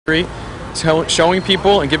showing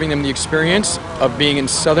people and giving them the experience of being in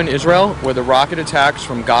southern Israel, where the rocket attacks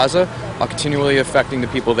from Gaza are continually affecting the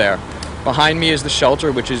people there. Behind me is the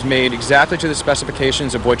shelter, which is made exactly to the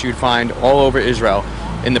specifications of what you'd find all over Israel.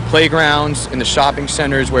 In the playgrounds, in the shopping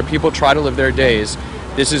centers, where people try to live their days,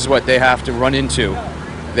 this is what they have to run into.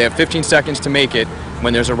 They have 15 seconds to make it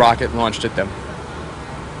when there's a rocket launched at them.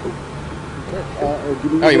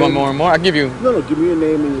 Oh, you want more and more? I'll give you... No, give me your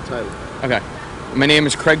name and your title. Okay. My name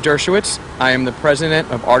is Craig Dershowitz. I am the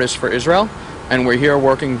president of Artists for Israel, and we're here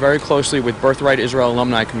working very closely with Birthright Israel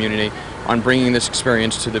alumni community on bringing this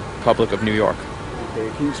experience to the public of New York.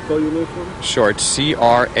 Okay, can you spell your name for me? Sure, it's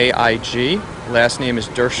C-R-A-I-G. Last name is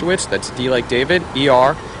Dershowitz. That's D like David,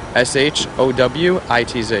 E-R-S-H-O-W-I-T-Z.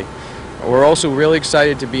 We're also really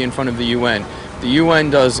excited to be in front of the UN. The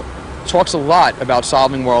UN talks a lot about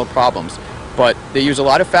solving world problems, but they use a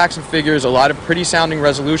lot of facts and figures, a lot of pretty sounding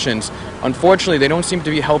resolutions. Unfortunately, they don't seem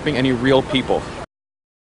to be helping any real people.